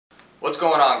What's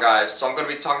going on, guys? So I'm going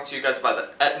to be talking to you guys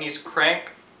about the Etnies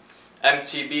Crank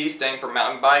MTB, standing for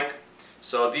mountain bike.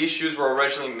 So these shoes were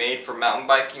originally made for mountain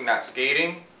biking, not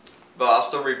skating, but I'll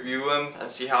still review them and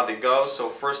see how they go. So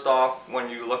first off, when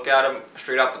you look at them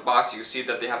straight out the box, you can see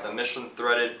that they have the Michelin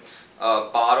threaded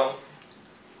bottom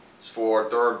for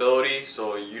durability,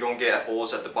 so you don't get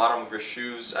holes at the bottom of your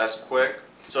shoes as quick.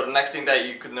 So the next thing that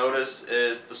you could notice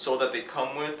is the sole that they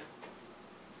come with.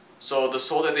 So the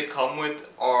sole that they come with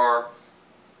are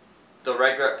the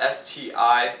regular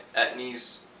STI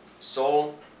Etnies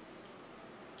sole,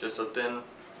 just a thin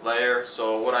layer.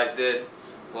 So what I did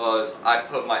was I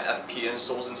put my FP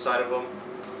insoles inside of them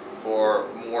for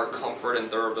more comfort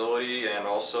and durability, and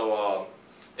also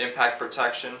impact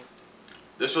protection.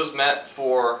 This was meant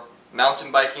for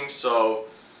mountain biking, so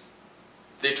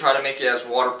they try to make it as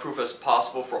waterproof as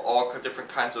possible for all different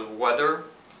kinds of weather.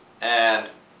 And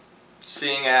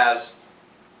seeing as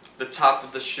the top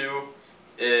of the shoe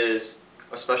is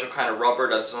a special kind of rubber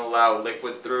that doesn't allow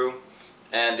liquid through,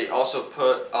 and they also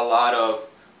put a lot of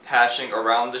patching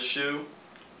around the shoe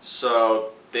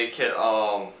so they could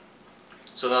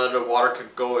so none of the water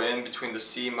could go in between the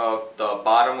seam of the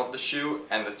bottom of the shoe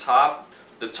and the top.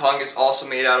 The tongue is also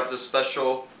made out of this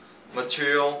special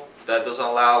material that doesn't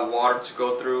allow water to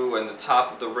go through, and the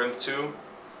top of the rim too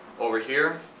over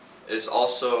here is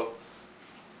also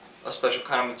a special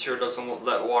kind of material that doesn't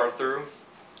let water through.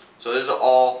 So this is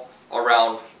all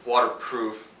around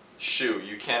waterproof shoe.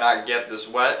 You cannot get this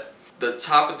wet. The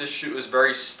top of the shoe is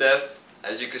very stiff.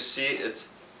 As you can see,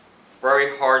 it's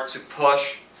very hard to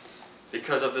push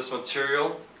because of this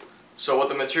material. So what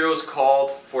the material is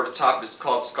called for the top is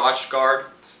called Scotch Guard.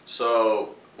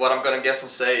 So what I'm gonna guess and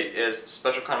say is the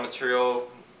special kind of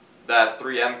material that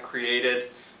 3M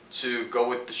created to go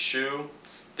with the shoe.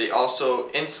 They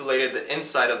also insulated the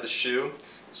inside of the shoe,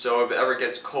 so if it ever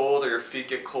gets cold or your feet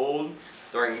get cold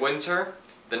during winter,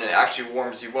 then it actually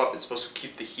warms you up. It's supposed to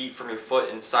keep the heat from your foot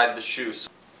inside the shoe. So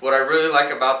what I really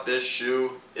like about this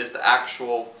shoe is the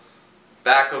actual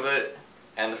back of it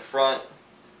and the front,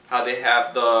 how they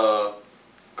have the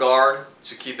guard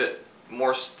to keep it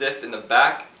more stiff in the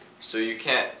back, so you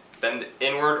can't bend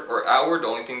inward or outward. The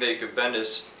only thing that you could bend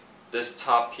is this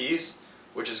top piece,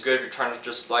 which is good if you're trying to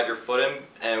just slide your foot in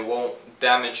and won't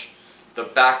damage the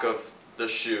back of the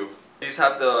shoe. These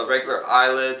have the regular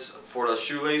eyelets for the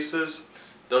shoelaces.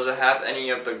 Doesn't have any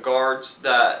of the guards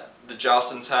that the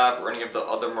Jostens have or any of the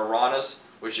other Maranas,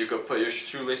 which you could put your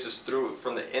shoelaces through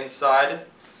from the inside.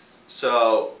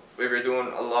 So if you're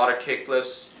doing a lot of kick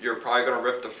flips, you're probably going to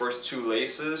rip the first two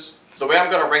laces. So the way I'm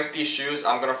going to rank these shoes,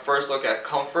 I'm going to first look at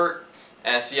comfort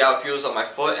and see how it feels on my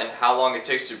foot and how long it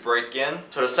takes to break in.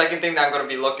 So the second thing that I'm going to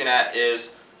be looking at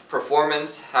is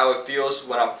performance, how it feels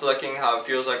when I'm flicking, how it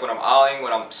feels like when I'm ollieing,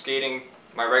 when I'm skating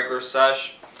my regular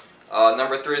sesh.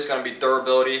 Number 3 is going to be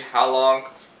durability, how long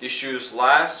these shoes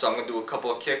last. So I'm going to do a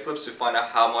couple of kick flips to find out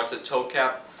how much the toe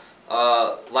cap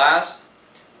lasts.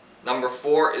 Number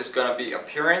 4 is going to be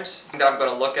appearance. The thing that I'm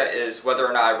going to look at is whether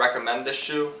or not I recommend this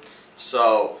shoe.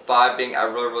 So 5 being I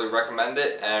really recommend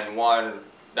it, and 1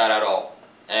 not at all.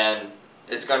 And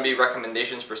it's going to be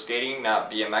recommendations for skating, not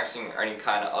BMXing or any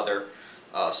kind of other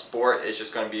sport. It's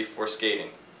just going to be for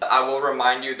skating. I will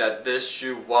remind you that this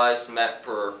shoe was meant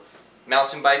for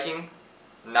mountain biking,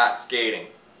 not skating.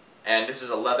 And this is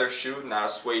a leather shoe, not a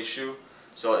suede shoe.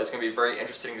 So it's going to be very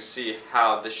interesting to see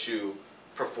how the shoe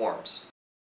performs.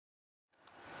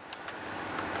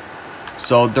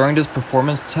 So during this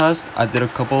performance test, I did a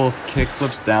couple of kick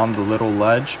flips down the little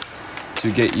ledge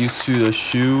to get used to the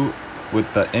shoe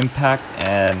with the impact,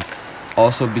 and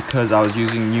also because I was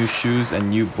using new shoes and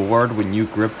new board with new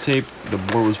grip tape, the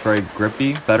board was very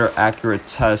grippy. Better accurate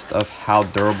test of how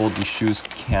durable these shoes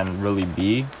can really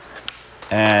be.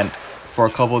 And for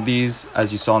a couple of these,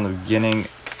 as you saw in the beginning,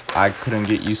 I couldn't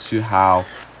get used to how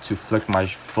to flick my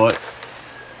foot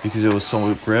because it was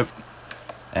so grip.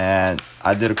 And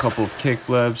I did a couple of kick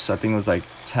flips, I think it was like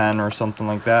 10 or something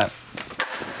like that.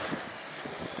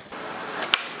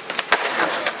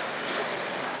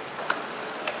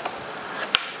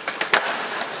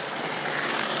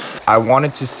 I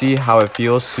wanted to see how it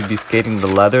feels to be skating the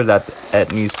leather that the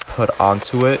Etnies put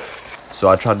onto it. So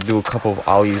I tried to do a couple of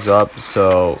ollies up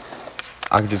so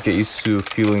I could just get used to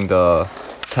feeling the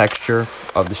texture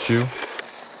of the shoe.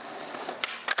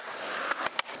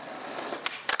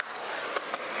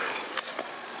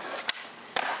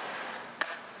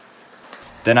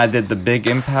 Then I did the big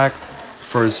impact,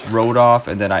 first rode off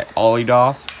and then I ollied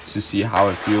off to see how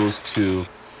it feels to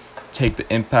take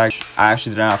the impact. I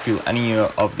actually did not feel any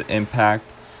of the impact,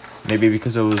 maybe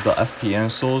because it was the FP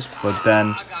insoles, but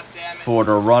then for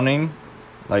the running,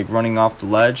 like running off the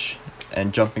ledge,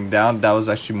 and jumping down, that was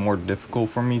actually more difficult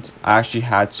for me. I actually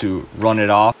had to run it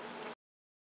off.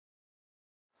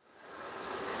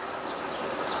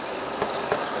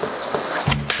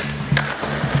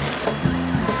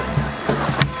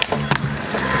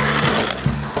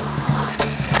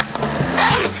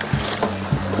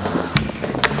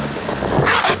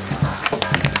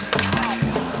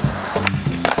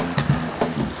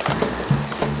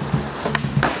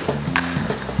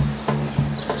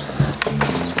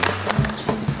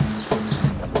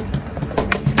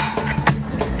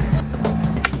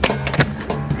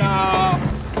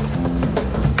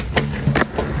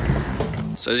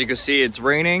 So as you can see, it's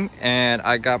raining and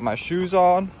I got my shoes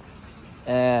on,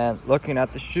 and looking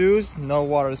at the shoes, no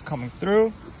water is coming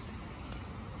through.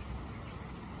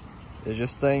 It's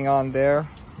just staying on there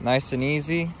nice and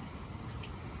easy.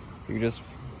 You just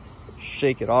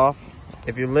shake it off.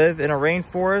 If you live in a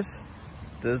rainforest,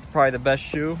 this is probably the best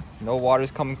shoe. No water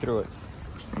is coming through it.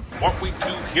 What we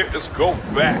do here is go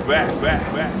back.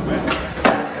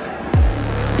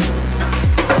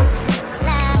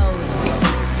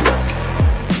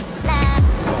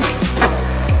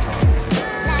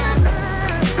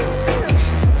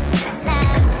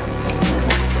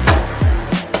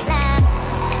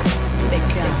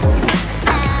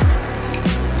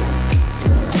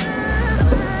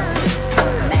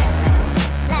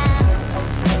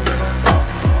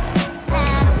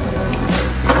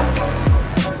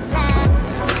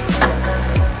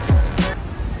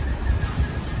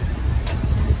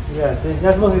 Yeah, you're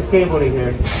not supposed to be skateboarding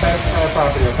here. That's our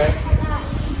property, okay?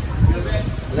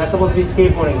 You're not supposed to be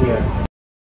skateboarding here.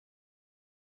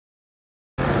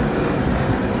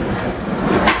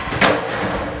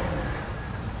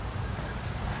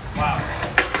 Wow.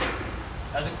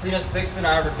 That's the cleanest big spin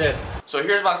I ever did. So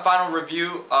here's my final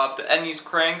review of the Etnies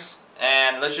cranks,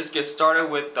 and let's just get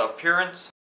started with the appearance.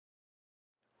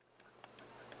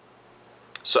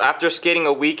 So after skating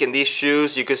a week in these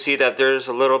shoes, you can see that there's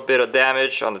a little bit of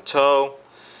damage on the toe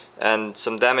and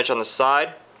some damage on the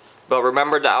side. But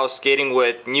remember that I was skating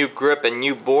with new grip and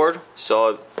new board,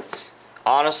 so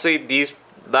honestly these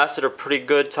lasted a pretty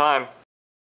good time.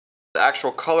 The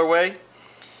actual colorway,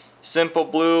 simple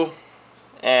blue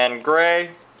and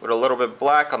gray with a little bit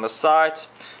black on the sides.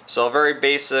 So very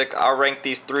basic. I'll rank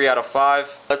these 3 out of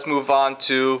 5. Let's move on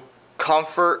to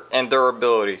comfort and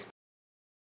durability.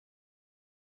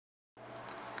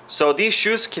 So these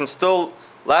shoes can still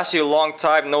last you a long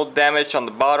time, no damage on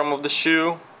the bottom of the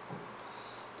shoe.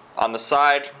 On the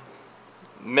side,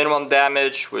 minimum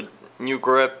damage with new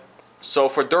grip. So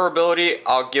for durability,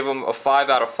 I'll give them a 5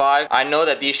 out of 5. I know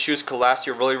that these shoes could last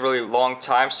you a really long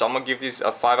time, so I'm gonna give these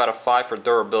a 5 out of 5 for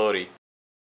durability.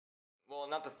 Well,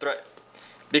 not the thread.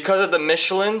 Because of the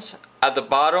Michelins at the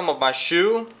bottom of my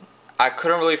shoe, I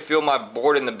couldn't really feel my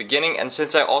board in the beginning, and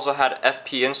since I also had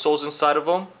FP insoles inside of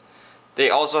them, they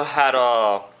also had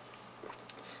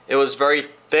it was very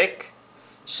thick,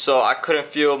 so I couldn't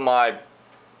feel my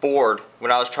board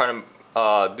when I was trying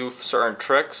to do certain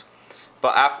tricks.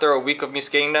 But after a week of me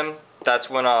skating them, that's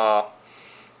when I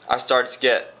started to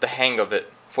get the hang of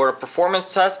it. For the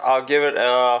performance test, I'll give it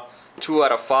a 2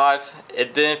 out of 5.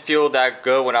 It didn't feel that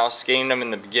good when I was skating them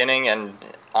in the beginning, and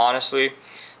honestly,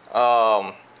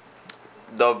 the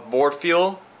board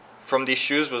feel from these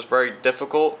shoes was very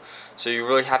difficult. So you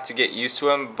really have to get used to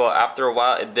them, but after a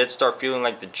while it did start feeling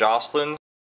like the Jocelyn.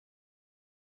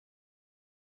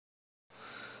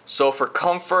 So for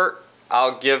comfort,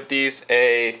 I'll give these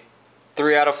a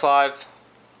 3 out of 5.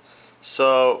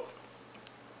 So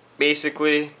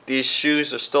basically these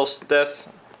shoes are still stiff.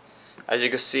 As you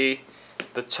can see,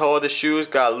 the toe of the shoes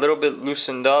got a little bit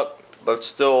loosened up, but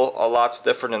still a lot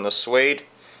stiffer than the suede.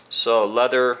 So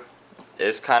leather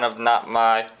is kind of not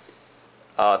my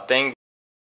thing.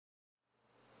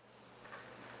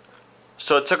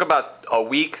 So it took about a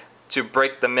week to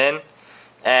break them in,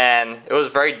 and it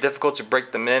was very difficult to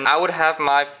break them in. I would have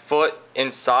my foot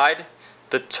inside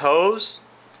the toes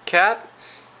cap.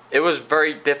 It was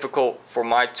very difficult for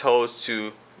my toes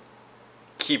to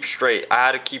keep straight. I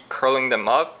had to keep curling them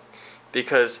up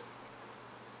because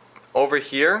over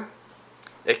here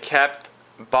it kept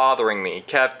bothering me.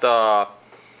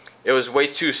 It was way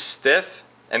too stiff,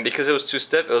 and because it was too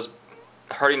stiff, it was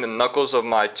hurting the knuckles of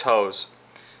my toes.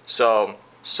 So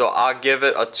I'll give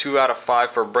it a 2 out of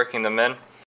 5 for breaking them in.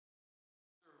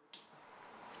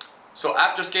 So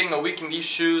after skating a week in these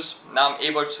shoes, now I'm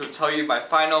able to tell you my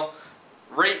final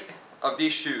rate of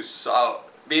these shoes. So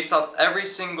based off every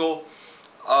single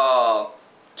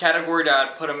category that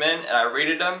I put them in, and I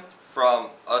rated them from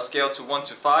a scale to 1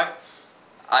 to 5,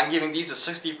 I'm giving these a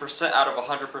 60% out of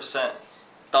 100%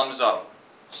 thumbs up.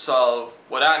 So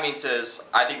what that means is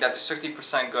I think that they're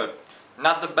 60% good.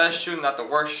 Not the best shoe, not the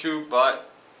worst shoe, but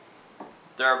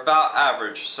they're about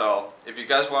average. So if you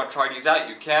guys want to try these out,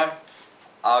 you can.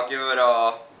 I'll give it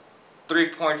a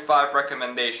 3.5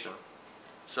 recommendation.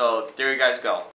 So there you guys go.